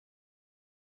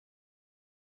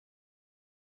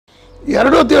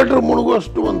2 theatre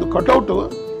ಮುಳುಗುವಷ್ಟು ಒಂದು cutout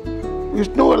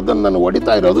Vishnuvardhan ನಾನು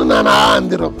ಹೊಡಿತಾ ಇರೋದು ನಾನು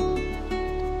ಅಂದಿರೋದು.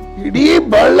 ಇಡೀ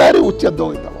ಬಳ್ಳಾರಿ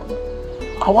ಹುಚ್ಚೆದ್ದೋಗಿದ್ದ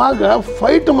ಅವಾಗ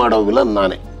ಫೈಟ್ ಮಾಡೋ ವಿಲನ್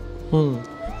ನಾನೇ.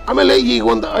 ಆಮೇಲೆ ಈಗ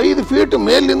ಒಂದು 5 ಫೀಟ್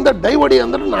ಮೇಲಿಂದ ಡೈವಡಿ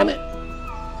ಅಂದ್ರೆ ನಾನೇ,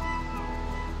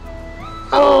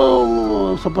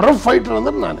 ಸ್ವಲ್ಪ ರಫ್ ಫೈಟರ್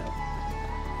ಅಂದ್ರೆ ನಾನೇ.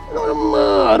 ನಮ್ಮ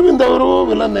ಅರವಿಂದ್ ಅವರು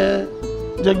ವಿಲನ್ನೇ,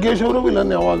 ಜಗ್ಗೇಶ್ ಅವರು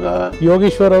ವಿಲನ್, ಅವಾಗ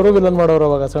ಯೋಗೇಶ್ವರ್ ಅವರು ವಿಲನ್ ಮಾಡೋರು,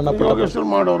 ಅವಾಗ ಸಣ್ಣ ಯೋಗೇಶ್ವರ್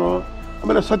ಮಾಡೋರು,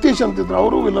 ಆಮೇಲೆ ಸತೀಶ್ ಅಂತಿದ್ರು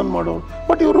ಅವರು ವಿಲನ್ ಮಾಡೋರು.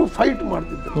 ಬಟ್ ಇವರು ಫೈಟ್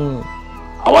ಮಾಡ್ತಿದ್ರು.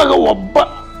 ಅವಾಗ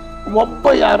ಒಬ್ಬ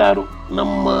ಯಾರು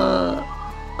ನಮ್ಮ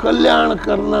ಕಲ್ಯಾಣ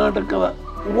ಕರ್ನಾಟಕದ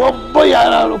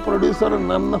ಯಾರು ಪ್ರೊಡ್ಯೂಸರ್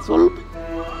ನನ್ನ ಸ್ವಲ್ಪ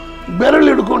ಬೆರಳು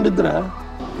ಹಿಡ್ಕೊಂಡಿದ್ರೆ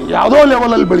ಯಾವುದೋ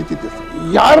ಲೆವೆಲಲ್ಲಿ ಬೆಳಿತಿದ್ದೆ.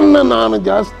 ಯಾರನ್ನ ನಾನು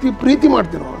ಜಾಸ್ತಿ ಪ್ರೀತಿ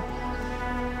ಮಾಡ್ತೀನೋ,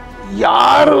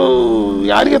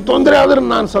 ಯಾರಿಗೆ ತೊಂದರೆ ಆದ್ರೆ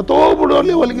ನಾನು ಸತ್ತೋಗ್ಬಿಡೋ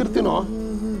ಲೆವೆಲ್ಗಿರ್ತೀನೋ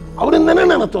ಅವರಿಂದನೇ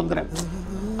ನಾನು ತೊಂದರೆ,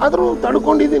 ಆದರೂ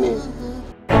ತಡ್ಕೊಂಡಿದ್ದೀನಿ.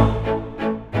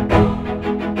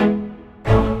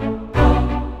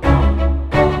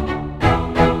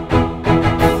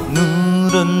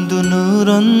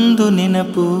 ನೂರೊಂದು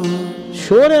ನೆನಪು.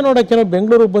 ಶೋನೇ ನೋಡೋಕ್ಕೇನೋ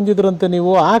ಬೆಂಗಳೂರಿಗೆ ಬಂದಿದ್ರಂತೆ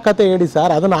ನೀವು, ಆ ಕತೆ ಹೇಳಿ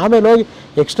ಸರ್. ಅದನ್ನು ಆಮೇಲೆ ಹೋಗಿ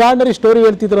ಎಕ್ಸ್ಟ್ರಾರ್ಡನರಿ ಸ್ಟೋರಿ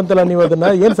ಹೇಳ್ತಿದ್ರಂತಲ್ಲ ನೀವು, ಅದನ್ನು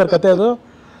ಏನು ಸರ್ ಕತೆ ಅದು?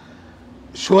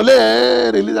 ಶೋಲೆ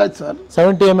ರಿಲೀಸ್ ಆಯ್ತು sir,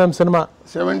 70mm cinema.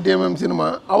 70mm cinema.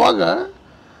 ಅವಾಗ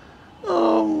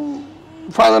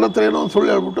ಫಾದರ್ ಹತ್ರ ಏನೋ ಒಂದು ಸುಳ್ಳು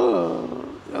ಹೇಳ್ಬಿಟ್ಟು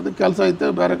ಅದಕ್ಕೆ ಕೆಲಸ ಐತೆ,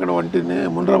 ಬೇರೆ ಕಡೆ ಹೊಂಟೀನಿ,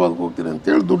 ಮುನ್ರಾಬಾದ್ಗೆ ಹೋಗ್ತೀನಿ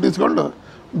ಅಂತೇಳಿ ದುಡ್ಡು ಇಸ್ಕೊಂಡು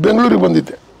ಬೆಂಗಳೂರಿಗೆ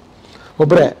ಬಂದಿದ್ದೆ.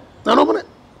 ಒಬ್ಬರೇ? ನಾನೊಬ್ಬನೇ.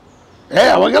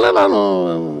 ಅವಾಗೆಲ್ಲ ನಾನು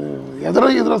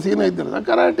ಎದುರ ಸೀನ್ ಇದ್ದಿಲ್ಲ,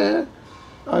 ಕರಾಟೆ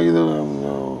ಇದು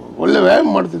ಒಳ್ಳೆ ವ್ಯಾಯಾಮ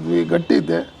ಮಾಡ್ತಿದ್ವಿ, ಗಟ್ಟಿ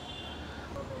ಇದ್ದೆ.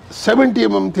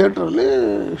 70mm ಥಿಯೇಟ್ರಲ್ಲಿ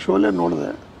ಶೋಲೆ ನೋಡಿದೆ,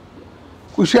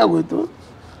 ಖುಷಿಯಾಗೋಯ್ತು.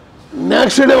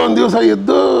 ನೆಕ್ಸ್ಟ್ ಡೇ ಒಂದು ದಿವಸ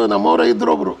ಇದ್ದು ನಮ್ಮವರೇ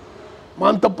ಇದ್ದರು, ಒಬ್ಬರು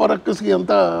ಮಾಂತಪ್ಪ ರಕ್ಕಸ್ಗಿ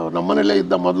ಅಂತ ನಮ್ಮ ಮನೇಲೇ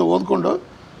ಇದ್ದ, ಮೊದಲು ಓದ್ಕೊಂಡು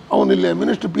ಅವನಿಲ್ಲೇ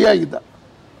ಮಿನಿಸ್ಟ್ರ್ ಪಿ ಆಗಿದ್ದ,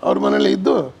 ಅವ್ರ ಮನೇಲೇ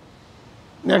ಇದ್ದು.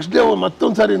 ನೆಕ್ಸ್ಟ್ ಡೇ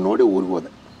ಮತ್ತೊಂದು ಸಾರಿ ನೋಡಿ ಊರಿಗೆ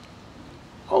ಹೋದೆ.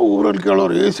 ಊರಲ್ಲಿ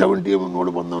ಕೇಳೋರು 70mm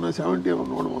ನೋಡಿ ಬಂದವನೇ, 70mm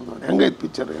ನೋಡಿ ಬಂದವನೇ, ಹೆಂಗೈತೆ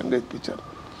ಪಿಕ್ಚರ್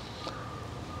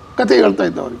ಕತೆ ಹೇಳ್ತಾ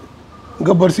ಇದ್ದ ಅವ್ರಿಗೆ.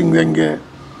 ಗಬ್ಬರ್ ಸಿಂಗ್ ಹೆಂಗೆ,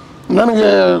 ನನಗೆ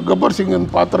ಗಬ್ಬರ್ ಸಿಂಗನ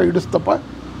ಪಾತ್ರ ಹಿಡಿಸ್ತಪ್ಪ,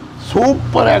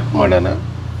 ಸೂಪರ್ ಆ್ಯಕ್ಟ್ ಮಾಡ್ಯಾನ,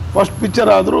 ಫಸ್ಟ್ ಪಿಕ್ಚರ್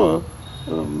ಆದರೂ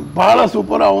ಭಾಳ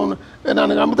ಸೂಪರ್. ಅವನು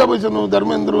ನನಗೆ ಅಮಿತಾಬ್ ಬಚ್ಚನ್,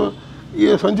 ಧರ್ಮೇಂದ್ರ, ಈ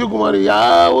ಸಂಜೀವ್ ಕುಮಾರ್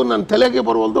ಯಾವ ನನ್ನ ತಲೆಗೆ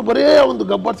ಬರುವಲ್ದು, ಬರೇ ಒಂದು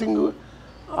ಗಬ್ಬರ್ ಸಿಂಗ್,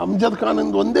 ಅಮ್ಜದ್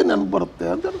ಖಾನಿಂದ ಒಂದೇ ನೆನಪು ಬರುತ್ತೆ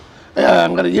ಅಂತ.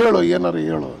 ಹಂಗಾರೆ ಏನಾರು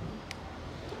ಹೇಳು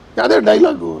ಯಾವುದೇ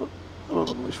ಡೈಲಾಗು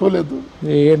ಶೋಲೆದು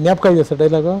ಜ್ಞಾಪಕ ಇದೆ ಸರ್?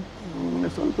 ಡೈಲಾಗು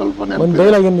ಸ್ವಲ್ಪ ಒಂದು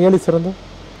ಡೈಲಾಗ್ ಏನು ಹೇಳಿ ಸರ್? ಒಂದು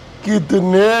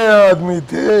कितने आदमी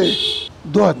थे?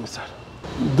 2 आदमी सर,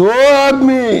 2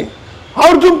 आदमी,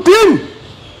 और तुम 3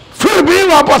 फिर भी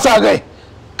वापस आ गए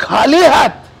खाली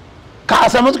हाथ. कहा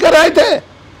समझ कर आए थे?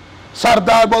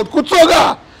 सरदार बहुत कुछ होगा,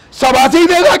 सबासी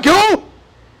देगा क्यों?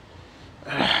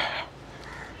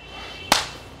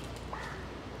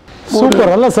 ಸೂಪರ್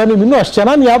ಅಲ್ಲ ಸರ್, ನೀವು ಇನ್ನೂ ಅಷ್ಟು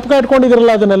ಚೆನ್ನಾಗಿ ಜ್ಞಾಪಕ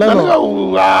ಇಟ್ಕೊಂಡಿದ್ರಲ್ಲ ಅದನ್ನೆಲ್ಲ.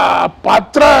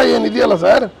 ಪಾತ್ರ ಏನಿದೆಯಲ್ಲ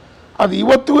ಸರ್, ಅದು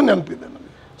ಇವತ್ತಿಗೂ ನೆನಪಿದೆ ನನಗೆ.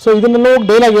 ಸೊ ಇದನ್ನೆಲ್ಲ ಹೋಗಿ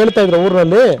ಡೈಲಾಗ್ ಹೇಳ್ತಾ ಇದ್ರು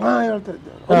ಊರಿನಲ್ಲಿ? ಹೇಳ್ತಾ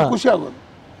ಇದ್ದೆ, ಖುಷಿ ಆಗೋದು.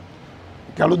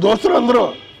 ಕೆಲವು ದೋಸ್ತರು ಅಂದರು,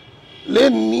 ಲೇ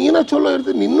ನೀನ ಚಲೋ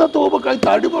ಇರ್ತೀನಿ, ನಿನ್ನ ತೊಗೋಬೇಕಾಯ್ತು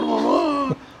ಆಡಿ ಬರ್ಬೋನು,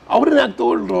 ಅವ್ರನ್ನ ಯಾಕೆ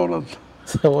ತೊಗೊಳ್ರು ಅವ್ರಂತ.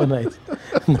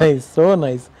 So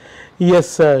nice.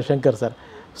 S Shankar sir,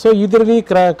 so ಇದರಲ್ಲಿ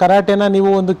ಕರಾಟೆನ ನೀವು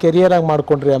ಒಂದು ಕೆರಿಯರ್ ಆಗಿ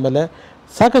ಮಾಡ್ಕೊಂಡ್ರಿ, ಆಮೇಲೆ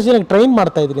ಸಾಕಷ್ಟು ಜನಕ್ಕೆ ಟ್ರೈನ್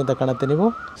ಮಾಡ್ತಾ ಇದ್ರಿ ಅಂತ ಕಾಣುತ್ತೆ ನೀವು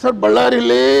ಸರ್.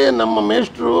 ಬಳ್ಳಾರಿಲಿ ನಮ್ಮ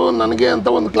ಮೇಸ್ಟ್ರು ನನಗೆ ಅಂತ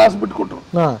ಒಂದು ಕ್ಲಾಸ್ ಬಿಟ್ಕೊಟ್ರು,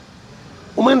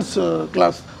 ವುಮೆನ್ಸ್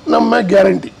ಕ್ಲಾಸ್, ನಮ್ಮ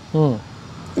ಗ್ಯಾರಂಟಿ.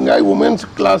 ಹಿಂಗಾಗಿ ವುಮೆನ್ಸ್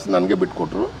ಕ್ಲಾಸ್ ನನಗೆ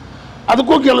ಬಿಟ್ಕೊಟ್ರು.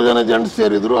 ಅದಕ್ಕೂ ಕೆಲವು ಜನ ಜೆಂಟ್ಸ್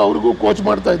ಸೇರಿದ್ರು, ಅವ್ರಿಗೂ ಕೋಚ್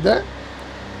ಮಾಡ್ತಾ ಇದ್ದೆ.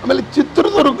 ಆಮೇಲೆ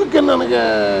ಚಿತ್ರದುರ್ಗಕ್ಕೆ ನನಗೆ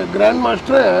ಗ್ರ್ಯಾಂಡ್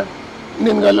ಮಾಸ್ಟ್ರೇ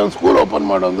ನಿನ್ಗೆ ಅಲ್ಲಿ ಒಂದು ಸ್ಕೂಲ್ ಓಪನ್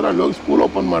ಮಾಡೋ ಅಂದ್ರೆ ಅಲ್ಲಿ ಹೋಗಿ ಸ್ಕೂಲ್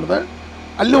ಓಪನ್ ಮಾಡಿದೆ.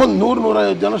 ಅಲ್ಲಿ ಒಂದು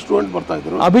 100-150 ಜನ ಸ್ಟೂಡೆಂಟ್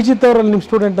ಬರ್ತಾಯಿದ್ರು. ಅಭಿಜಿತ್ ಅವರಲ್ಲಿ ನಿಮ್ಮ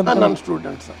ಸ್ಟೂಡೆಂಟ್ ಅಂತ? ನನ್ನ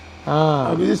ಸ್ಟೂಡೆಂಟ್ ಸರ್,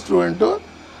 ಅಭಿಜಿತ್ ಸ್ಟೂಡೆಂಟು.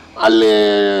 ಅಲ್ಲಿ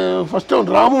ಫಸ್ಟ್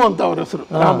ಅವ್ನು ರಾಮು ಅಂತ ಅವ್ರ ಹೆಸರು,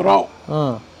 ರಾವ್,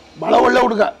 ಭಾಳ ಒಳ್ಳೆ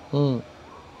ಹುಡುಗ.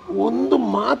 ಒಂದು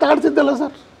ಮಾತಾಡ್ತಿದ್ದಲ್ಲ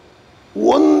ಸರ್,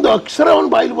 ಒಂದು ಅಕ್ಷರ ಅವನು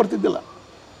ಬಾಯಿಲಿ ಬರ್ತಿದ್ದಿಲ್ಲ.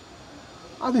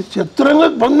 ಅದು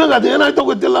ಚತುರಂಗಕ್ಕೆ ಬಂದಾಗ ಅದೇನಾಯ್ತೋ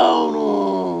ಗೊತ್ತಿಲ್ಲ, ಅವನು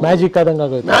ಮ್ಯಾಜಿಕ್ ಆದಂಗೆ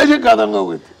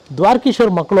ಆಗೋಯ್ತು.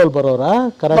 ದ್ವಾರಕೀಶ್ವರ್ ಮಕ್ಕಳು ಅಲ್ಲಿ ಬರೋರಾ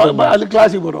ಅಲ್ಲಿ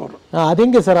ಕ್ಲಾಸಿಗೆ ಬರೋರು? ಅದು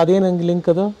ಹೆಂಗೆ ಸರ್, ಅದೇನು ಲಿಂಕ್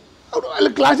ಅದು? ಅವರು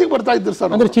ಅಲ್ಲಿ ಕ್ಲಾಸಿಗೆ ಬರ್ತಾ ಇದ್ರು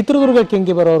ಸರ್. ಅಂದರೆ ಚಿತ್ರದುರ್ಗಕ್ಕೆ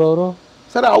ಹೆಂಗೆ ಬರೋರು ಅವರು?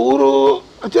 ಸರ್ ಅವರು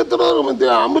ಚಿತ್ರದುರ್ಗ, ಮತ್ತು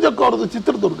ಅಂಬುಜಕ್ಕ ಅವ್ರದ್ದು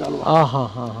ಚಿತ್ರದುರ್ಗ ಅಲ್ವಾ.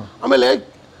 ಆಮೇಲೆ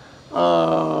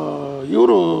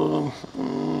ಇವರು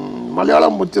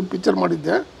ಮಲಯಾಳಂ ಪಿಕ್ಚರ್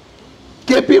ಮಾಡಿದ್ದೆ,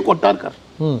 KP ಕೊಟ್ಟಾರ್ಕರ್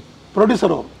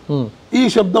ಪ್ರೊಡ್ಯೂಸರ್ ಅವರು. ಈ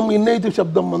ಶಬ್ದಂ ಇನ್ನೈದು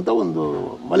ಶಬ್ದಂ ಅಂತ ಒಂದು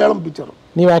ಮಲಯಾಳಂ ಪಿಕ್ಚರು.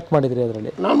 ನೀವು ಆ್ಯಕ್ಟ್ ಮಾಡಿದ್ರಿ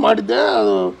ಅದರಲ್ಲಿ? ನಾನು ಮಾಡಿದ್ದೆ.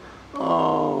 ಅದು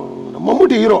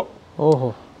ಮಮ್ಮೂಟಿ ಹೀರೋ. ಓಹೋ.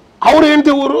 ಅವ್ರ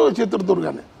ಹೆಂಡತಿ ಊರು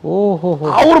ಚಿತ್ರದುರ್ಗನೇ. ಓಹೋ.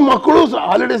 ಅವ್ರ ಮಕ್ಕಳು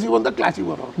ಹಾಲಿಡೇಸಿಗೆ ಬಂದ ಕ್ಲಾಸಿಗೆ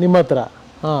ಬರೋರು ನಿಮ್ಮ ಹತ್ರ.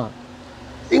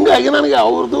 ಹಿಂಗಾಗಿ ನನಗೆ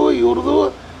ಅವ್ರದ್ದು ಇವ್ರದ್ದು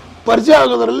ಪರಿಚಯ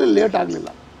ಆಗೋದ್ರಲ್ಲಿ ಲೇಟ್ ಆಗಲಿಲ್ಲ.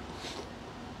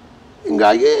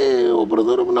 ಹಿಂಗಾಗಿ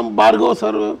ಒಬ್ಬರದವರು ನಮ್ಮ ಭಾರ್ಗವ್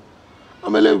ಸರ್,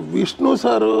 ಆಮೇಲೆ ವಿಷ್ಣು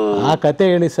ಸರ್ ಆ ಕತೆ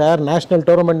ಹೇಳಿ ಸರ್. ನ್ಯಾಷನಲ್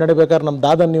ಟೂರ್ನಮೆಂಟ್ ನಡಿಬೇಕಾದ್ರೆ ನಮ್ಮ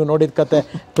ದಾದನ್ ನೀವು ನೋಡಿದ ಕತೆ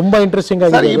ತುಂಬ ಇಂಟ್ರೆಸ್ಟಿಂಗ್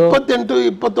ಸರ್. ಆಗಿದೆ. 28,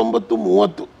 29,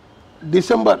 30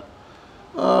 ಡಿಸೆಂಬರ್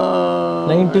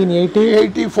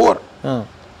 1984. ಹಾಂ,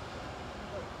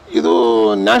 ಇದು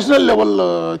ನ್ಯಾಷನಲ್ ಲೆವೆಲ್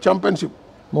ಚಾಂಪಿಯನ್ಶಿಪ್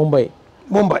ಮುಂಬೈ.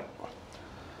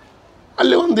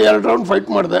 ಅಲ್ಲಿ ಒಂದು 2 ರೌಂಡ್ ಫೈಟ್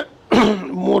ಮಾಡಿದೆ.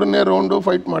 3ನೇ ರೌಂಡು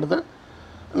ಫೈಟ್ ಮಾಡಿದೆ.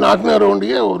 4ನೇ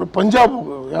ರೌಂಡ್ಗೆ ಅವರು ಪಂಜಾಬ್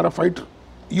ಯಾರ ಫೈಟ್ರ್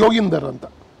ಯೋಗಿಂದರ್ ಅಂತ,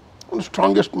 ಒಂದು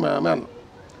ಸ್ಟ್ರಾಂಗೆಸ್ಟ್ ಮ್ಯಾನ್.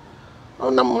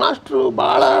 ನಮ್ಮ ಮಾಸ್ಟ್ರು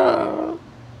ಭಾಳ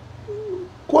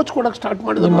ಕೋಚ್ ಕೊಡೋಕ್ಕೆ ಸ್ಟಾರ್ಟ್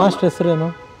ಮಾಡಿದ್ರು. ಮಾಸ್ಟರ್ ಹೆಸರೇನು?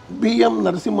 BM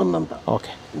ನರಸಿಂಹನ್ ಅಂತ.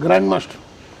 ಓಕೆ. Grand master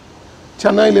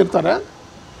ಚೆನ್ನೈಲಿರ್ತಾರೆ.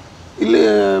 ಇಲ್ಲಿ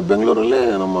ಬೆಂಗಳೂರಲ್ಲಿ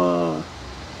ನಮ್ಮ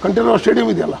ಕಂಠೀರವ ಸ್ಟೇಡಿಯಂ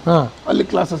ಇದೆಯಲ್ಲ, ಅಲ್ಲಿ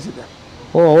ಕ್ಲಾಸಸ್ ಇದೆ.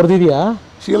 ಓ, ಅವ್ರದ್ದಿದೆಯಾ?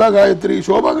 ಶೀಲಾ ಗಾಯತ್ರಿ,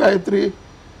 ಶೋಭಾ ಗಾಯತ್ರಿ,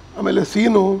 ಆಮೇಲೆ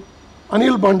ಸೀನು,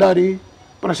 ಅನಿಲ್ ಭಂಡಾರಿ,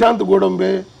 ಪ್ರಶಾಂತ್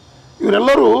ಗೋಡಂಬೆ,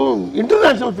 ಇವರೆಲ್ಲರೂ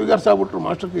ಇಂಟರ್ನ್ಯಾಷನಲ್ ಫಿಗರ್ಸ್ ಆಗ್ಬಿಟ್ರು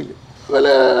ಮಾಸ್ಟರ್ ಕೈಲಿ.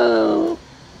 ಆಮೇಲೆ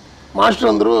ಮಾಸ್ಟರ್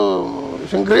ಅಂದರು,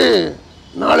 ಶಂಕರಿ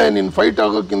ನಾಳೆ ನಿನ್ನ ಫೈಟ್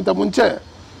ಆಗೋಕ್ಕಿಂತ ಮುಂಚೆ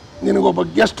ನಿನಗೊಬ್ಬ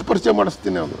ಗೆಸ್ಟ್ ಪರಿಚಯ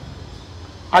ಮಾಡಿಸ್ತೀನಿ ಅಂದರು.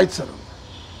 ಆಯ್ತು ಸರ್.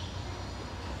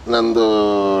 ನಂದು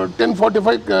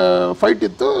 10:45 ಫೈಟ್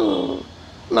ಇತ್ತು.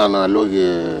 ನಾನು ಅಲ್ಲೋಗಿ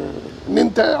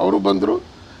ನಿಂತೆ, ಅವರು ಬಂದರು.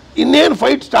 ಇನ್ನೇನು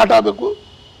ಫೈಟ್ ಸ್ಟಾರ್ಟ್ ಆಗಬೇಕು.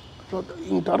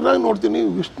 ಹಿಂಗೆ ಟರ್ನಾಗಿ ನೋಡ್ತೀನಿ,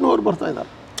 ವಿಷ್ಣು ಅವ್ರು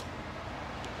ಬರ್ತಾಯಿದ್ದಾರೆ.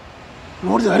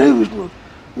 ನೋಡಿದೆ, ಅರೇ ವಿಷ್ಣು.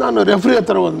 ನಾನು ರೆಫ್ರಿ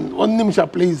ಹತ್ರ ಒಂದು ನಿಮಿಷ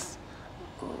ಪ್ಲೀಸ್,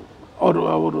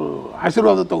 ಅವರು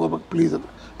ಆಶೀರ್ವಾದ ತೊಗೋಬೇಕು ಪ್ಲೀಸ್ ಅಂತ.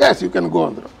 ಎಸ್ ಯು ಕ್ಯಾನ್ ಗೋ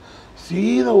ಅಂದರು.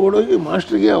 ಸೀದಾ ಓಡೋಗಿ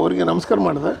ಮಾಸ್ಟ್ರಿಗೆ ಅವರಿಗೆ ನಮಸ್ಕಾರ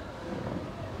ಮಾಡಿದೆ.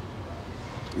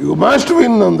 ಯು ಮಾಸ್ಟ್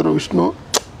ವಿನ್ ಅಂದರು ವಿಷ್ಣು.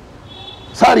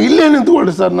 ಸರ್ ಇಲ್ಲೇ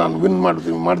ನಿಂತ್ಕೊಳ್ಳಿ ಸರ್, ನಾನು ವಿನ್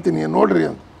ಮಾಡ್ತೀನಿ ನೋಡ್ರಿ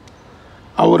ಅಂತ.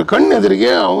 ಅವ್ರ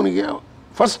ಕಣ್ಣೆದುರಿಗೆ ಅವನಿಗೆ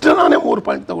ಫಸ್ಟ್ ನಾನೇ 3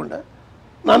 ಪಾಯಿಂಟ್ ತೊಗೊಂಡೆ,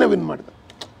 ನಾನೇ ವಿನ್ ಮಾಡಿದೆ.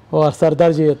 ಓ,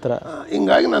 ಸರ್ದಾರ್ಜಿ ಹತ್ರ.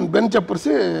 ಹಿಂಗಾಗಿ ನಾನು ಬೆನ್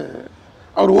ಚಪ್ಪರಿಸಿ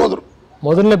ಅವ್ರು ಹೋದರು.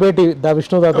 ಮೊದಲನೇ ಭೇಟಿ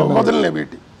ವಿಷ್ಣುದಾದ ಮೊದಲನೇ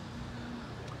ಭೇಟಿ.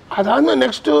 ಅದಾದಮೇಲೆ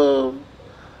ನೆಕ್ಸ್ಟು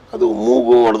ಅದು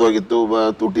ಮೂಗು ಒಡೆದೋಗಿತ್ತು,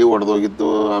 ತುಟಿ ಒಡೆದೋಗಿತ್ತು,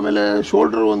 ಆಮೇಲೆ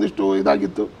ಶೋಲ್ಡ್ರ್ ಒಂದಿಷ್ಟು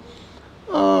ಇದಾಗಿತ್ತು.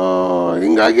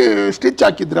 ಹಿಂಗಾಗಿ ಸ್ಟಿಚ್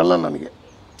ಹಾಕಿದ್ರಲ್ಲ ನನಗೆ.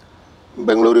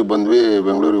 ಬೆಂಗಳೂರಿಗೆ ಬಂದ್ವಿ.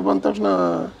 ಬೆಂಗಳೂರಿಗೆ ಬಂದ ತಕ್ಷಣ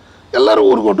ಎಲ್ಲರೂ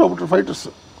ಊರಿಗೆ ಹೊಟ್ಟೋಗ್ಬಿಟ್ರು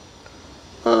ಫೈಟರ್ಸು.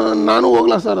 ನಾನು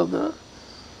ಹೋಗ್ಲಾ ಸರ್, ಅದು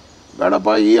ಬೇಡಪ್ಪ,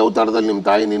 ಈ ಅವತಾರದಲ್ಲಿ ನಿಮ್ಮ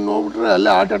ತಾಯಿ ನೀನು ಹೋಗ್ಬಿಟ್ರೆ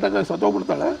ಅಲ್ಲೇ ಹಾರ್ಟ್ ಅಟ್ಯಾಕ್ ಆಗಿ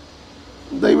ಸತ್ತೋಗ್ಬಿಡ್ತಾಳೆ,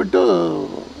 ದಯವಿಟ್ಟು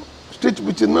ಸ್ಟಿಚ್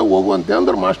ಬಿಚ್ಚಿದ್ಮೇಲೆ ಹೋಗುವಂತೆ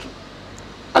ಅಂದ್ರೆ ಮಾಸ್ಟ್ರು.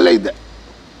 ಅಲ್ಲೇ ಇದ್ದೆ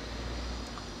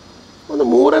ಒಂದು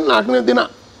 3-4ನೇ ದಿನ.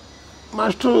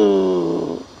 ಮಾಸ್ಟ್ರು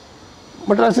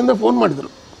ಮಡ್ರಾಸಿಂದ ಫೋನ್ ಮಾಡಿದರು.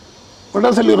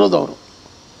 ಮಡ್ರಾಸಲ್ಲಿ ಇರೋದು ಅವರು.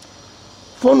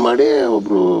 ಫೋನ್ ಮಾಡಿ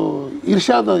ಒಬ್ಬರು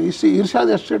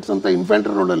ಇರ್ಷಾದ್ ಎಸ್ಟೇಟ್ಸ್ ಅಂತ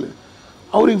ಇನ್ಫ್ಯಾಂಟ್ರಿ ರೋಡಲ್ಲಿ,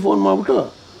 ಅವ್ರಿಗೆ ಫೋನ್ ಮಾಡಿಬಿಟ್ಟು,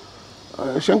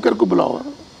 ಶಂಕರ್ ಕುಬ್ಲಾವ್,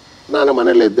 ನಾನು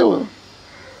ಮನೆಯಲ್ಲೇ ಇದ್ದೆವು,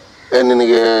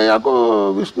 ನಿನಗೆ ಯಾಕೋ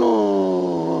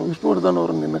ವಿಷ್ಣುವರ್ಧನ್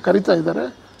ಅವರು ನಿನ್ನ ಕರಿತಾ ಇದ್ದಾರೆ,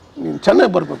 ನೀನು ಚೆನ್ನೈ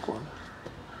ಬರಬೇಕು.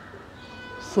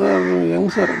 ಸರ್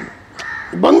ಹೆಂಗೆ ಸರ್?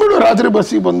 ಬಂದ್ಬಿಡು, ರಾತ್ರಿ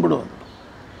ಬಸ್ಸಿಗೆ ಬಂದ್ಬಿಡು.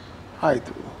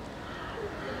 ಆಯಿತು.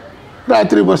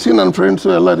 ರಾತ್ರಿ ಬಸ್ಸಿಗೆ ನನ್ನ ಫ್ರೆಂಡ್ಸು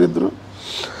ಎಲ್ಲರಿದ್ದರು.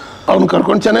 ಅವ್ನು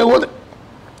ಕರ್ಕೊಂಡು ಚೆನ್ನೈಗೆ ಹೋದೆ.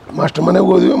 ಮಾಸ್ಟರ್ ಮನೆಗೆ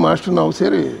ಹೋದ್ವಿ. ಮಾಸ್ಟರ್ ನಾವು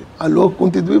ಸೇರಿ ಅಲ್ಲಿ ಹೋಗಿ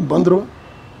ಕುಂತಿದ್ವಿ. ಬಂದರು.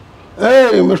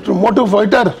 ಮಿಸ್ಟರ್ ಮೋಟಿವ್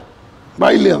ಫೈಟರ್ ಬಾ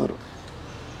ಇಲ್ಲಿ ಅಂದರು.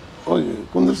 ಹೋಗಿ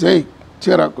ಕುಂದ್ರಿಸಿ,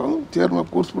 ಚೇರ್ ಹಾಕೋ, ಚೇರ್ ಮೇಲೆ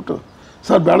ಕೂರಿಸ್ಬಿಟ್ಟು,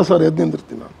 ಸರ್ ಬೇಡ ಸರ್, ಎದ್ದು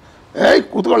ನಿಂದಿರ್ತೀನಿ ನಾನು.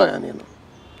 ಕೂತ್ಕೊಳ್ಳ ನೀನು,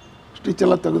 ಸ್ಟಿಚ್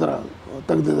ಎಲ್ಲ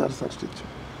ತೆಗ್ದಿದ್ದಾರೆ ಸರ್ ಸ್ಟಿಚ್.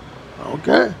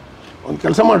 ಓಕೆ, ಒಂದು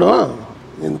ಕೆಲಸ ಮಾಡು,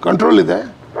 ನಿನ್ನ ಕಂಟ್ರೋಲ್ ಇದೆ,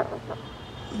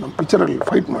 ನಮ್ಮ ಪಿಕ್ಚರಲ್ಲಿ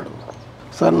ಫೈಟ್ ಮಾಡು.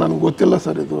 ಸರ್ ನನಗೆ ಗೊತ್ತಿಲ್ಲ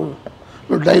ಸರ್, ಇದು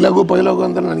ಡೈಲಾಗು ಪೈಲಾಗು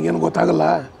ಅಂದರೆ ನನಗೇನು ಗೊತ್ತಾಗಲ್ಲ.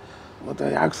 ಮತ್ತು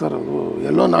ಯಾಕೆ ಸರ್, ಅದು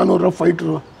ಎಲ್ಲೋ ನಾನು ರಫ್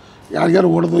ಫೈಟ್ರು, ಯಾರ್ಯಾರು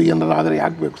ಹೊಡೆದು ಏನಾರು ಆದರೆ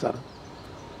ಯಾಕೆ ಬೇಕು ಸರ್?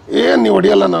 ಏನು ನೀವು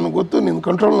ಹೊಡೆಯಲ್ಲ, ನನಗೆ ಗೊತ್ತು, ನಿನ್ನ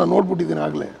ಕಂಟ್ರೋಲ್ ನಾನು ನೋಡ್ಬಿಟ್ಟಿದ್ದೀನಿ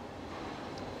ಆಗಲೇ.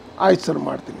 ಆಯ್ತು ಸರ್,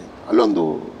 ಮಾಡ್ತೀನಿ. ಅಲ್ಲೊಂದು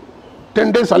 10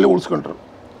 days ಅಲ್ಲೇ ಉಳಿಸ್ಕೊಂಡ್ರು.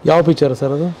 ಯಾವ ಪಿಕ್ಚರ್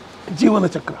ಸರ್ ಅದು? ಜೀವನ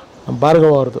ಚಕ್ರ,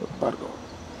 ಭಾರ್ಗವ ಅವ್ರದ್ದು. ಭಾರ್ಗವ.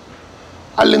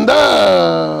 ಅಲ್ಲಿಂದ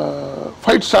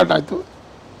ಫೈಟ್ ಸ್ಟಾರ್ಟ್ ಆಯಿತು.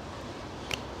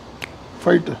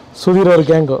 ಫೈಟ್ ಸುಧೀರ್ ಅವ್ರ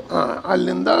ಗ್ಯಾಂಗು.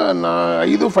 ಅಲ್ಲಿಂದ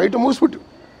 5 ಫೈಟ್ ಮುಗಿಸ್ಬಿಟ್ಟು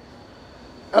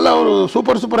ಎಲ್ಲ ಅವರು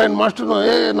ಸೂಪರ್ ಮಾಸ್ಟರ್ನು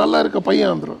ನಲ್ಲ ಇರಕ ಪಯ್ಯ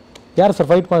ಅಂದರು. ಯಾರು sir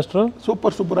fight master?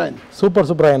 Super Subrayan.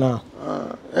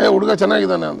 ಹುಡುಗ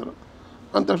ಚೆನ್ನಾಗಿದ್ದಾನೆ ಅಂದರು.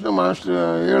 ಅಂದ ತಕ್ಷಣ ಮಾಸ್ಟ್ರ್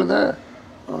ಹೇಳ್ದೆ,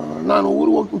 ನಾನು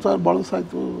ಊರಿಗೆ ಹೋಗ್ತೀನಿ ಸರ್, ಭಾಳ ದಿವಸ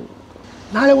ಆಯಿತು,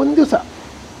 ನಾಳೆ ಒಂದು ದಿವಸ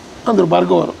ಅಂದರು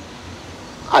ಭಾರ್ಗವರು.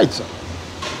 ಆಯ್ತು ಸರ್.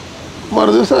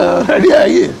 ಮರು ದಿವಸ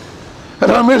ರೆಡಿಯಾಗಿ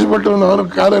ರಮೇಶ್ ಭಟ್ರು ನಾನು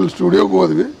ಕಾರಲ್ಲಿ ಸ್ಟುಡಿಯೋಗೆ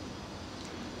ಹೋದ್ವಿ.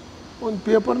 ಒಂದು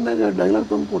ಪೇಪರ್ನಾಗ ಡೈಲಾಗ್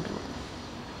ತಂದು ಕೊಟ್ಟರು.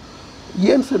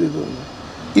 ಏನು ಸರ್ ಇದು?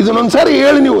 ಇದನ್ನೊಂದು ಸಾರಿ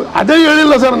ಹೇಳಿ ನೀವು. ಅದೇ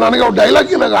ಹೇಳಿಲ್ಲ ಸರ್ ನನಗೆ, ಅವ್ರು ಡೈಲಾಗ್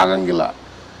ಆಗಂಗಿಲ್ಲ,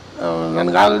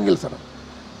 ನನಗಾಗಂಗಿಲ್ಲ ಸರ್.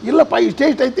 ಇಲ್ಲಪ್ಪ, ಇಷ್ಟೇ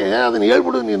ಐತೆ, ಅದನ್ನು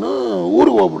ಹೇಳ್ಬಿಡು, ನೀನು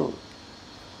ಊರಿಗೆ ಹೋಗ್ಬಿಡು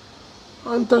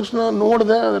ಅಂದ ತಕ್ಷಣ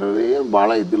ನೋಡಿದೆ. ಅದರಲ್ಲಿ ಭಾಳ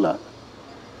ಇದ್ದಿಲ್ಲ.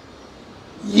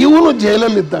 ಇವನು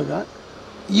ಜೈಲಲ್ಲಿದ್ದಾಗ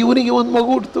ಇವನಿಗೆ ಒಂದು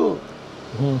ಮಗು ಹುಟ್ಟಿತು,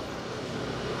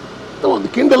 ಒಂದು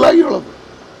ಕಿಂಡಲಾಗಿ ಹೇಳೋದು.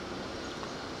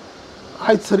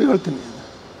 ಆಯ್ತು ಸರಿ ಹೇಳ್ತೀನಿ.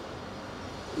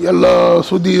 ಎಲ್ಲ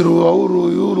ಸುಧೀರು ಅವರು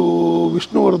ಇವರು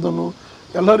ವಿಷ್ಣುವರ್ಧನು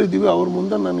ಎಲ್ಲರೂ ಇದ್ದೀವಿ. ಅವ್ರ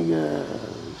ಮುಂದೆ ನನಗೆ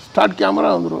ಸ್ಟಾರ್ಟ್ ಕ್ಯಾಮ್ರಾ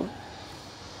ಅಂದರು.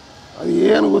 ಅದು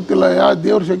ಏನು ಗೊತ್ತಿಲ್ಲ, ಯಾವ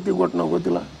ದೇವ್ರ ಶಕ್ತಿ ಕೊಟ್ಟು ನಾವು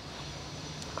ಗೊತ್ತಿಲ್ಲ.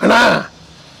 ಅಣ್ಣ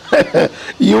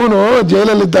ಇವನು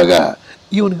ಜೈಲಲ್ಲಿದ್ದಾಗ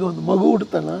ಇವನಿಗೆ ಒಂದು ಮಗು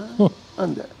ಹುಡ್ತಾನ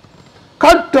ಅಂದೆ.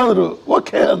 ಕಟ್ ಅಂದರು,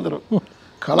 ಓಕೆ ಅಂದರು.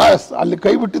 ಖಲಾಸ್, ಅಲ್ಲಿ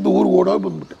ಕೈ ಬಿಟ್ಟಿದ್ದು ಊರಿಗೆ ಓಡೋಗಿ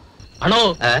ಬಂದ್ಬಿಟ್ಟೆ. ಅಣ್ಣ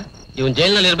ಇವನ್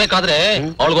ಜೈಲ್ನಲ್ಲಿ ಇರ್ಬೇಕಾದ್ರೆ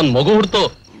ಅವಳಿಗೊಂದು ಮಗು ಹುಡ್ತು.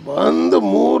 ಬಂದು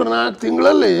 3-4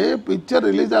 ತಿಂಗಳಲ್ಲಿ ಪಿಕ್ಚರ್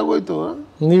ರಿಲೀಸ್ ಆಗೋಯ್ತು.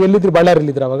 ನೀವೆಲ್ಲಿದ್ರಿ?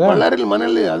 ಬಳ್ಳಾರಿಲಿದ್ರ ಅವಾಗ? ಬಳ್ಳಾರಿಲಿ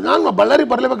ಮನೇಲಿ. ನಾನು ಬಳ್ಳಾರಿಗೆ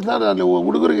ಬರ್ಲೇಬೇಕು ಸರ್, ಅಲ್ಲಿ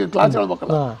ಹುಡುಗರಿಗೆ ಕ್ಲಾಸ್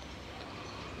ಹೇಳ್ಬೇಕಲ್ಲ.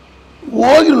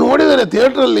 ಹೋಗಿ ನೋಡಿದ್ದಾರೆ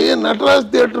ಥಿಯೇಟ್ರಲ್ಲಿ, ನಟರಾಜ್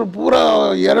ಥಿಯೇಟ್ರ್ ಪೂರ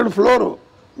 2 ಫ್ಲೋರು,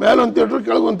 ಮೇಲೊಂದು ಥಿಯೇಟ್ರು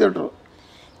ಕೆಳಗೊಂದು ಥಿಯೇಟ್ರು,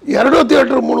 2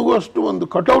 ಥಿಯೇಟ್ರ್ ಮುಳುಗುವಷ್ಟು ಒಂದು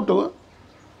ಕಟೌಟು.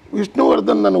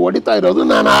 ವಿಷ್ಣುವರ್ಧನ್ ನಾನು ಹೊಡಿತಾ ಇರೋದು,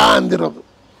 ನಾನು ಅಂದಿರೋದು.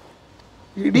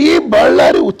 ಇಡೀ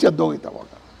ಬಳ್ಳಾರಿ ಹುಚ್ಚೆದ್ದೋಗಿತ್ತು ಅವಾಗ.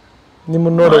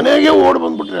 ನಿಮ್ಮನ್ನು ಮನೆಗೆ ಓಡಿ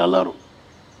ಬಂದ್ಬಿಟ್ರಿ ಎಲ್ಲರೂ,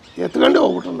 ಎತ್ಕೊಂಡೇ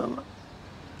ಹೋಗ್ಬಿಟ್ರು ನನ್ನ.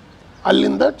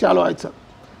 ಅಲ್ಲಿಂದ ಚಾಲು ಆಯ್ತು ಸರ್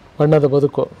ಬಣ್ಣದ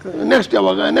ಬದುಕು. ನೆಕ್ಸ್ಟ್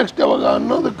ಯಾವಾಗ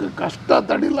ಅನ್ನೋದಕ್ಕೆ ಕಷ್ಟ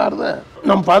ತಡಿಲಾರ್ದೆ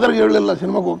ನಮ್ಮ ಫಾದರ್ಗೆ ಹೇಳಲಿಲ್ಲ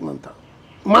ಸಿನಿಮಾಗೆ ಹೋಗ್ನಂತ.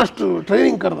 Master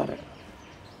training ಕರೆದಾರೆ,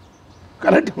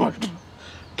 karate master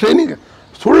training.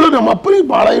 ಸುಳ್ಳು ನಮ್ಮ ಅಪ್ಪನಿಗೆ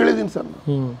ಭಾಳ ಹೇಳಿದ್ದೀನಿ ಸರ್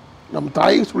ನಾನು, ನಮ್ಮ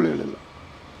ತಾಯಿಗೆ ಸುಳ್ಳು ಹೇಳಿಲ್ಲ.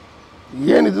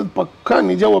 ಏನಿದ್ದು ಪಕ್ಕ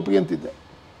ನಿಜ ಒಪ್ಪಿಗೆಂತಿದ್ದೆ.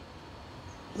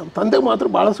 ನಮ್ಮ ತಂದೆಗೆ ಮಾತ್ರ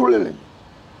ಭಾಳ ಸುಳ್ಳು ಹೇಳಿದ್ದೀನಿ,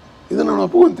 ಇದು ನಾನು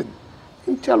ಒಪ್ಕೊಂತೀನಿ.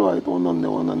 ಹಿಂಗೆ ಚಾಲು ಆಯಿತು ಒಂದೊಂದೇ.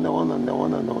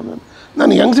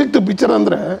 ನಾನು ಹೆಂಗೆ ಸಿಕ್ತು ಪಿಕ್ಚರ್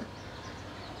ಅಂದರೆ,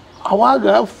 ಅವಾಗ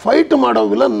ಫೈಟ್ ಮಾಡೋ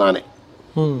ವಿಲನ್ ನಾನೇ.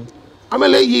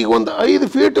 ಆಮೇಲೆ ಈಗ ಒಂದು 5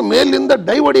 ಫೀಟ್ ಮೇಲಿಂದ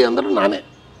ಡೈವಡಿ ಅಂದ್ರೆ ನಾನೇ.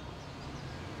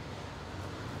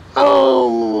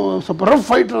 ಸ್ವಲ್ಪ ರಫ್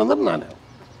ಫೈಟರ್ ಅಂದ್ರೆ ನಾನೇ.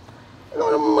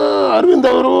 ನಮ್ಮ ಅರವಿಂದ್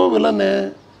ಅವರು ವಿಲನ್ನೇ,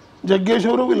 ಜಗ್ಗೇಶ್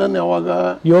ಅವರು ವಿಲನ್ನೇ. ಅವಾಗ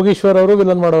ಯೋಗೇಶ್ವರ್ ಅವರು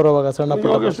ವಿಲನ್ ಮಾಡೋರು, ಅವಾಗ ಸಣ್ಣ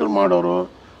ಯೋಗೇಶ್ವರ್ ಮಾಡೋರು.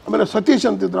 ಆಮೇಲೆ ಸತೀಶ್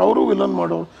ಅಂತಿದ್ರು, ಅವರು ವಿಲನ್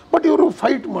ಮಾಡೋರು. ಬಟ್ ಇವರು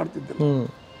ಫೈಟ್ ಮಾಡ್ತಿದ್ದರು.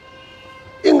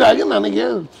 ಹಿಂಗಾಗಿ ನನಗೆ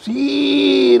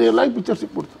ಸೀರಿಯಲ್ ಆಗಿ ಪಿಕ್ಚರ್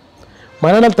ಸಿಕ್ಬಿಡ್ತು.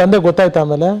 ಮನೆಯಲ್ಲಿ ತಂದೆ ಗೊತ್ತಾಯ್ತು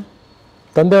ಆಮೇಲೆ?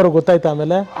 ತಂದೆಯವ್ರಿಗೆ ಗೊತ್ತಾಯ್ತು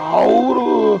ಆಮೇಲೆ? ಅವರು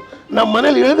ನಮ್ಮ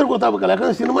ಮನೇಲಿ ಹೇಳಿದ್ರೆ ಗೊತ್ತಾಗಬೇಕಲ್ಲ,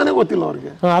 ಯಾಕಂದ್ರೆ ಸಿನಿಮಾನೇ ಗೊತ್ತಿಲ್ಲ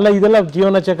ಅವ್ರಿಗೆ. ಅಲ್ಲ, ಇದೆಲ್ಲ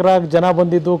ಜೀವನ ಚಕ್ರ, ಜನ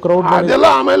ಬಂದಿದ್ದು, ಕ್ರೌಡ್ ಅದೆಲ್ಲ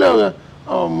ಆಮೇಲೆ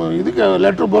ಇದಕ್ಕೆ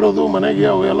ಲೆಟ್ರ್ ಬರೋದು ಮನೆಗೆ,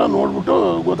 ಅವೆಲ್ಲ ನೋಡ್ಬಿಟ್ಟು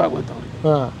ಗೊತ್ತಾಗೋಯ್ತು ಅವ್ರಿಗೆ.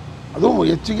 ಅದು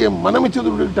ಹೆಚ್ಚಿಗೆ ಮನ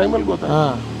ಮೆಚ್ಚಿದ್ರು ಟೈಮಲ್ಲಿ ಗೊತ್ತಾಯ್ತು.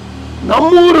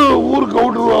 ಊರು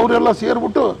ಗೌಡ್ರು ಅವರೆಲ್ಲ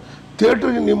ಸೇರಿಬಿಟ್ಟು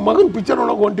ಥಿಯೇಟ್ರಿಗೆ ನಿಮ್ಮ ಮಗನ ಪಿಕ್ಚರ್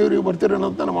ನೋಡೋಕೆ ಹೊಂಟಿವ್ರಿಗೆ ಬರ್ತೀರೇನೋ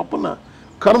ಅಂತ ನಮ್ಮ ಅಪ್ಪನ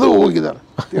ಕರೆದು ಹೋಗಿದ್ದಾರೆ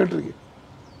ಥಿಯೇಟ್ರಿಗೆ.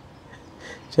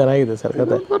 ಚೆನ್ನಾಗಿದೆ ಸರ್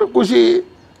ಕತೆ, ಖುಷಿ.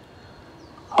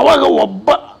 ಅವಾಗ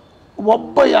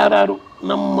ಒಬ್ಬ ಯಾರು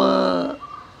ನಮ್ಮ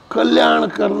ಕಲ್ಯಾಣ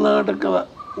ಕರ್ನಾಟಕದ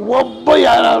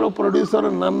ಯಾರು ಪ್ರೊಡ್ಯೂಸರ್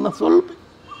ನನ್ನ ಸ್ವಲ್ಪ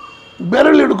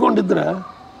ಬೆರಳು ಹಿಡ್ಕೊಂಡಿದ್ರೆ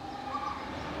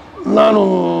ನಾನು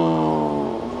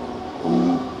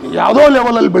ಯಾವುದೋ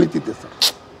ಲೆವೆಲಲ್ಲಿ ಬೆಳಿತಿದ್ದೆ ಸರ್.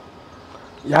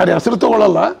 ಯಾರು ಹೆಸರು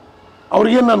ತಗೊಳ್ಳಲ್ಲ,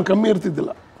 ಅವ್ರಿಗೇನು ನಾನು ಕಮ್ಮಿ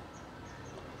ಇರ್ತಿದ್ದಿಲ್ಲ.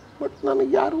 ಬಟ್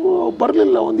ನನಗೆ ಯಾರು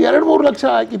ಬರಲಿಲ್ಲ. ಒಂದು 2-3 ಲಕ್ಷ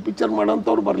ಹಾಕಿ ಪಿಕ್ಚರ್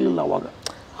ಮಾಡೋಂಥವ್ರು ಬರಲಿಲ್ಲ ಅವಾಗ.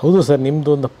 ಹೌದು ಸರ್, ನಿಮ್ಮದು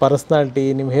ಒಂದು ಪರ್ಸ್ನಾಲಿಟಿ,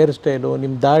 ನಿಮ್ಮ ಹೇರ್ ಸ್ಟೈಲು,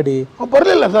 ನಿಮ್ಮ ದಾಡಿ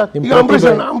ಬರಲಿಲ್ಲ ಸರ್. ಈಗ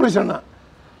ಅಂಬರೀಷ್ ಅಣ್ಣ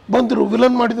ಬಂದರು,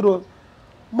 ವಿಲನ್ ಮಾಡಿದರು.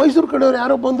 ಮೈಸೂರು ಕಡೆಯವ್ರು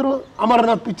ಯಾರೋ ಬಂದರು,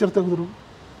 ಅಮರನಾಥ್ ಪಿಕ್ಚರ್ ತೆಗೆದ್ರು,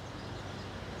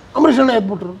 ಅಂಬರೀಷ್ ಅಣ್ಣ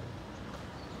ಎದ್ಬಿಟ್ರು.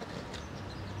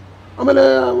 ಆಮೇಲೆ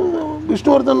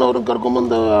ವಿಷ್ಣುವರ್ಧನ್ ಅವ್ರನ್ನ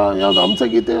ಕರ್ಕೊಂಬಂದು ಯಾವುದು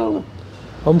ಹಂಸಗೀತೆ,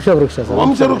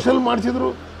 ವಂಶವೃಕ್ಷಲ್ಲಿ ಮಾಡಿಸಿದ್ರು,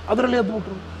 ಅದರಲ್ಲಿ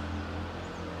ಎದ್ಬಿಟ್ರು.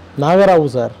 ನಾಗರಾವು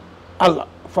ಸರ್ ಅಲ್ಲ,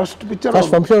 ಫಸ್ಟ್ ಪಿಕ್ಚರ್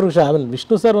ವಂಶವೃಕ್ಷ. ಆಮೇಲೆ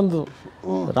ವಿಷ್ಣು ಸರ್ ಒಂದು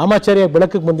ರಾಮಾಚಾರ್ಯ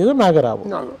ಬೆಳಕಿಗೆ ಬಂದಿದ್ದು ನಾಗರಾವು.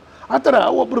 ಆ ಥರ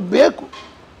ಒಬ್ಬರು ಬೇಕು.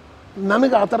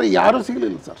 ನನಗೆ ಆ ಥರ ಯಾರೂ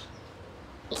ಸಿಗಲಿಲ್ಲ ಸರ್.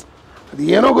 ಅದು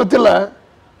ಏನೋ ಗೊತ್ತಿಲ್ಲ,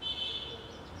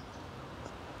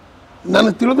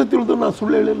 ನನಗೆ ತಿಳಿದು ನಾನು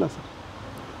ಸುಳ್ಳು ಹೇಳಿಲ್ಲ ಸರ್.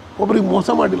 ಒಬ್ರಿಗೆ ಮೋಸ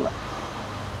ಮಾಡಿಲ್ಲ,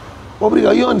 ಒಬ್ರಿಗೆ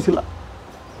ಅಯ್ಯೋ ಅನಿಸಿಲ್ಲ.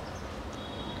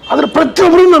 ಆದರೆ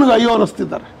ಪ್ರತಿಯೊಬ್ಬರು ನನಗೆ ಅಯ್ಯೋ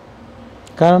ಅನ್ನಿಸ್ತಿದ್ದಾರೆ.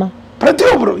 ಕಾರಣ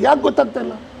ಪ್ರತಿಯೊಬ್ಬರು ಯಾಕೆ ಗೊತ್ತಾಗ್ತಾ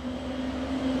ಇಲ್ಲ?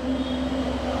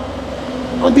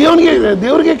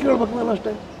 ದೇವ್ರಿಗೆ ಕೇಳ್ಬೇಕು ನಾನು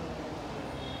ಅಷ್ಟೇ.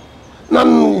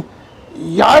 ನಾನು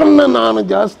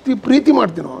ಜಾಸ್ತಿ ಪ್ರೀತಿ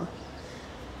ಮಾಡ್ತೀನೋ,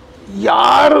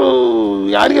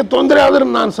 ಯಾರಿಗೆ ತೊಂದರೆ ಆದ್ರೆ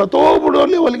ನಾನು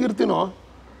ಸತ್ತೋಗ್ಬಿಡೋಲ್ಲಿ ಒಲಗಿರ್ತೀನೋ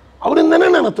ಅವರಿಂದನೇ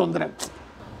ನನಗೆ ತೊಂದರೆ.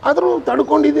 ಆದರೂ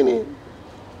ತಡ್ಕೊಂಡಿದ್ದೀನಿ.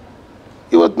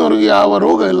 ಇವತ್ತಿನವ್ರಿಗೆ ಯಾವ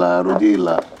ರೋಗ ಇಲ್ಲ, ರುಚಿ ಇಲ್ಲ,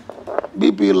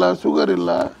 BP ಇಲ್ಲ, ಶುಗರ್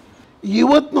ಇಲ್ಲ.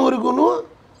 ಇವತ್ತಿನವ್ರಿಗೂ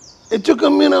ಹೆಚ್ಚು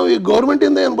ಕಮ್ಮಿ ನಾವು ಈ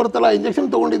ಗೌರ್ಮೆಂಟಿಂದ ಏನು ಬರ್ತಲ್ಲ ಇಂಜೆಕ್ಷನ್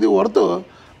ತೊಗೊಂಡಿದ್ದೀವಿ ಹೊರತು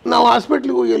ನಾವು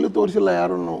ಹಾಸ್ಪಿಟ್ಲಿಗೆ ಹೋಗಿ ಎಲ್ಲೂ ತೋರಿಸಿಲ್ಲ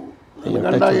ಯಾರನ್ನು.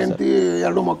 ಗಂಡ ಹೆಂಡತಿ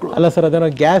 2 ಮಕ್ಕಳು. ಅಲ್ಲ ಸರ್, ಅದೇನೋ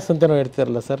ಗ್ಯಾಸ್ ಅಂತನೋ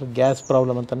ಹೇಳ್ತಿರಲ್ಲ ಸರ್, ಗ್ಯಾಸ್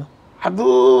ಪ್ರಾಬ್ಲಮ್ ಅಂತನೋ? ಅದು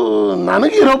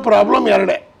ನನಗಿರೋ ಪ್ರಾಬ್ಲಮ್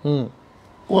 2.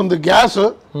 ಒಂದು ಗ್ಯಾಸ್,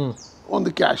 ಒಂದು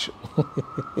ಕ್ಯಾಶ್.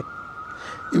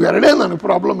 ಇವೆರಡೇ ನನಗೆ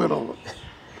ಪ್ರಾಬ್ಲಮ್ ಇರೋದು.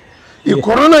 ಈ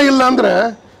ಕೊರೋನಾ ಇಲ್ಲ ಅಂದರೆ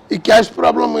ಈ ಕ್ಯಾಶ್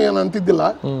ಪ್ರಾಬ್ಲಮ್ ಏನು ಅಂತಿದ್ದಿಲ್ಲ.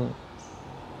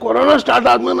 ಕೊರೋನಾ ಸ್ಟಾರ್ಟ್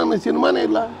ಆದಮೇಲೆ ನನಗೆ ಸಿನಿಮಾನೇ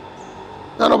ಇಲ್ಲ.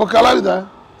 ನಾನೊಬ್ಬ ಕಲಾವಿದ,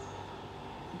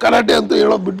 ಕರಾಟೆ ಅಂತ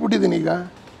ಹೇಳೋದು ಬಿಟ್ಬಿಟ್ಟಿದ್ದೀನಿ.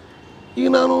 ಈಗ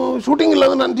ನಾನು ಶೂಟಿಂಗ್ ಇಲ್ಲ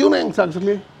ಅಂದರೆ ನನ್ನ ಜೀವನ ಹೆಂಗೆ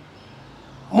ಸಾಗಿಸ್ಲಿ?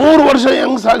 3 ವರ್ಷ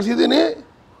ಹೆಂಗೆ ಸಾಗಿಸಿದ್ದೀನಿ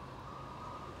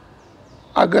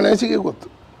ಆ ಗಣೇಶಿಗೆ ಗೊತ್ತು.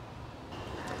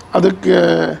 ಅದಕ್ಕೆ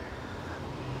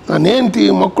ನನ್ನ ಹೆಂಡತಿ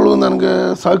ಮಕ್ಕಳು ನನಗೆ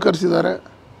ಸಹಕರಿಸಿದ್ದಾರೆ.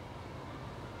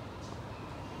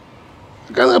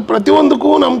 ಯಾಕಂದರೆ ಪ್ರತಿಯೊಂದಕ್ಕೂ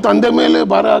ನಮ್ಮ ತಂದೆ ಮೇಲೆ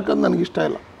ಭಾರ ಹಾಕೋದು ನನಗಿಷ್ಟ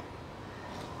ಇಲ್ಲ.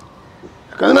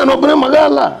 ಯಾಕಂದರೆ ನಾನೊಬ್ಬನೇ ಮಗ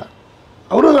ಅಲ್ಲ,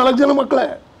 ಅವರು 4 ಜನ ಮಕ್ಕಳೇ,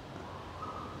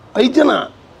 5 ಜನ.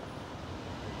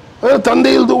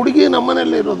 ತಂದೆ ಇಲ್ದು ಹುಡುಗಿ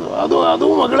ನಮ್ಮನೇಲಿ ಇರೋದು, ಅದು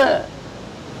ಮಗಳೇ.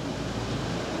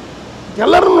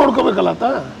 ಎಲ್ಲರೂ ನೋಡ್ಕೋಬೇಕಲ್ಲ ಆತ.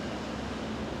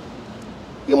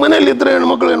 ಈ ಮನೇಲಿದ್ದರೆ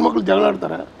ಹೆಣ್ಮಕ್ಳು ಜಗಳ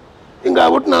ಆಡ್ತಾರೆ.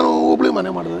 ಹಿಂಗಾಗ್ಬಿಟ್ಟು ನಾನು ಹುಬ್ಳಿ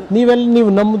ಮನೆ ಮಾಡಿದೆ. ನೀವು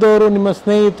ನಮ್ಮದವರು, ನಿಮ್ಮ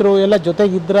ಸ್ನೇಹಿತರು ಎಲ್ಲ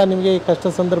ಜೊತೆಗಿದ್ರ ನಿಮಗೆ ಈ ಕಷ್ಟ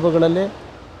ಸಂದರ್ಭಗಳಲ್ಲಿ?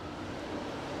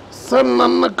 ಸರ್,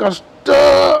 ನನ್ನ ಕಷ್ಟ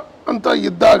ಅಂತ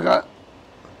ಇದ್ದಾಗ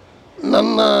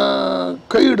ನನ್ನ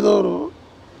ಕೈ ಹಿಡಿದವರು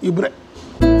ಇಬ್ಬರೇ.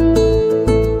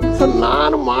 ಸರ್,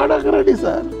 ನಾನು ಮಾಡೋಕೆ ರೆಡಿ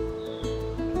ಸರ್,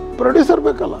 ಪ್ರೊಡ್ಯೂಸರ್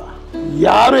ಬೇಕಲ್ಲ.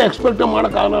 ಯಾರು ಎಕ್ಸ್ಪೆಕ್ಟ್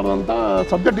ಮಾಡೋಕ್ಕಾಗಲಾರ್ದಂಥ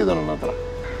ಸಬ್ಜೆಕ್ಟ್ ಇದೆ ನನ್ನ ಹತ್ರ.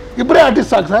 ಇಬ್ಬರೇ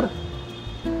ಆರ್ಟಿಸ್ಟ್ ಸಾಕು ಸರ್.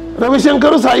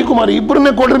 ರವಿಶಂಕರ್, ಸಾಯಿ ಕುಮಾರ್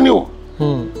ಇಬ್ಬರನ್ನೇ ಕೊಡ್ರಿ ನೀವು.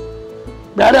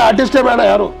 ಬೇರೆ ಆರ್ಟಿಸ್ಟೇ ಬೇಡ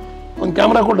ಯಾರು. ಒಂದು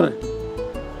ಕ್ಯಾಮ್ರಾ ಕೊಡ್ರಿ,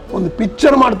 ಒಂದು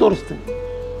ಪಿಕ್ಚರ್ ಮಾಡಿ ತೋರಿಸ್ತೀನಿ.